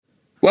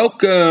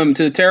Welcome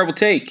to the Terrible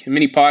Take, a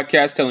mini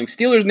podcast telling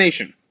Steelers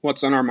Nation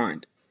what's on our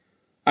mind.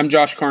 I'm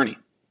Josh Carney.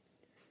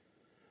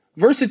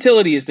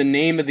 Versatility is the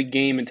name of the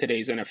game in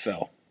today's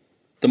NFL.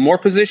 The more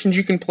positions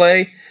you can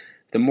play,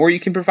 the more you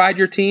can provide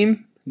your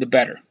team, the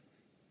better.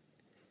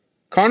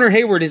 Connor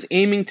Heyward is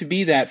aiming to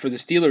be that for the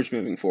Steelers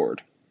moving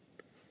forward.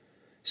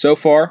 So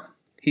far,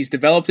 he's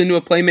developed into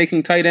a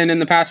playmaking tight end in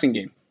the passing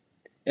game,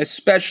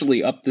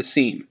 especially up the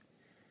seam.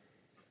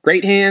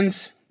 Great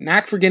hands,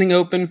 knack for getting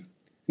open,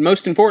 and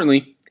most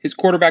importantly, his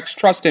quarterbacks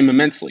trust him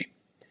immensely.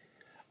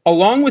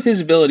 Along with his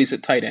abilities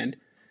at tight end,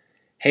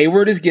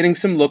 Heyward is getting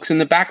some looks in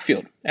the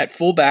backfield, at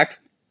fullback,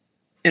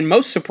 and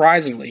most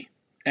surprisingly,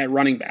 at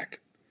running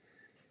back.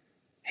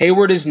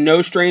 Heyward is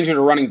no stranger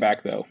to running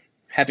back, though,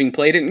 having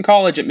played it in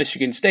college at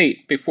Michigan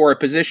State before a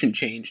position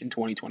change in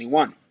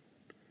 2021.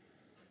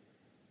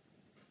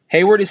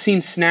 Heyward has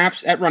seen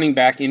snaps at running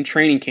back in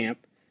training camp,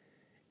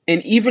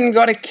 and even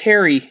got a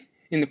carry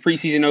in the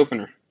preseason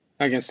opener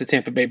against the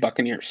Tampa Bay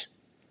Buccaneers,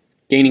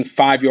 gaining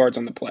 5 yards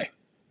on the play,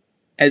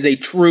 as a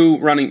true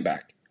running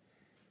back.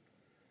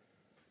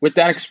 With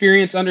that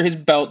experience under his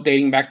belt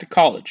dating back to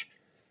college,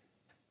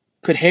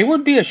 could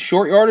Heyward be a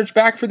short yardage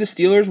back for the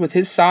Steelers with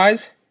his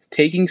size,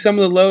 taking some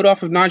of the load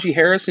off of Najee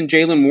Harris and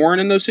Jaylen Warren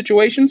in those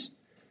situations?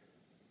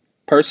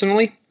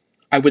 Personally,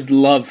 I would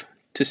love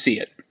to see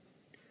it.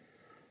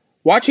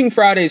 Watching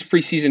Friday's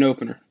preseason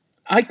opener,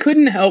 I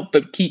couldn't help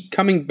but keep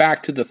coming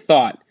back to the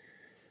thought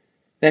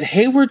that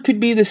Heyward could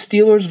be the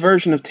Steelers'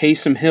 version of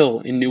Taysom Hill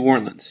in New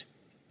Orleans.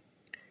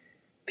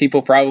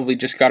 People probably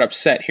just got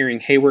upset hearing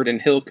Heyward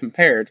and Hill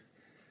compared,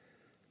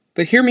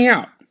 but hear me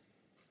out.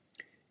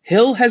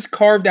 Hill has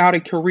carved out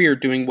a career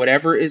doing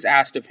whatever is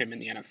asked of him in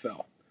the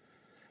NFL.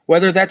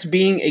 Whether that's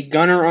being a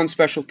gunner on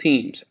special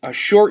teams, a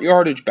short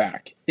yardage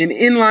back, an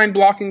inline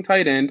blocking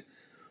tight end,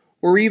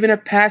 or even a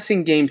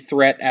passing game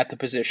threat at the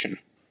position.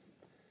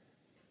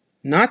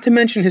 Not to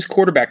mention his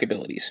quarterback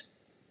abilities.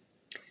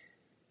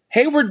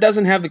 Heyward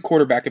doesn't have the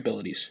quarterback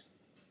abilities,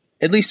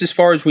 at least as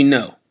far as we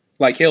know,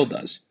 like Hill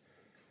does.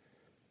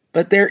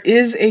 But there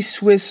is a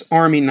Swiss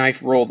Army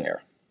knife role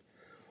there,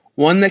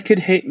 one that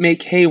could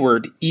make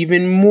Heyward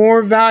even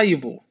more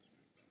valuable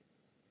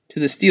to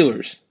the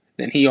Steelers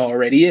than he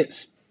already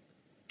is.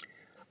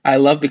 I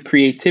love the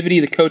creativity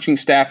the coaching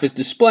staff is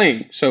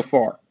displaying so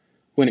far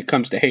when it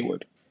comes to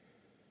Heyward.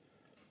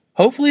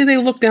 Hopefully they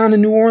look down to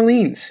New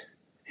Orleans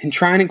and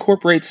try and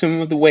incorporate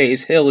some of the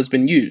ways Hill has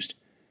been used,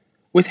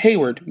 with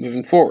Heyward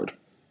moving forward.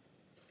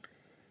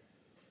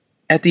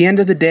 At the end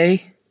of the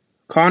day,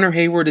 Connor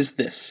Heyward is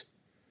this: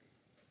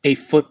 a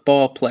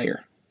football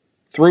player,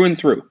 through and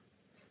through.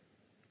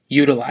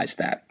 Utilize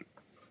that.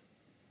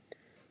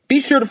 Be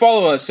sure to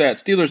follow us at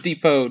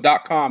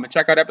SteelersDepot.com and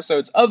check out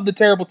episodes of The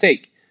Terrible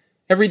Take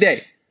every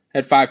day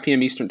at 5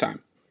 p.m. Eastern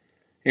Time.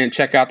 And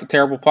check out The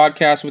Terrible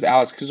Podcast with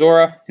Alex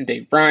Kozora and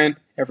Dave Bryan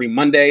every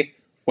Monday,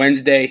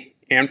 Wednesday,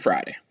 and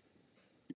Friday.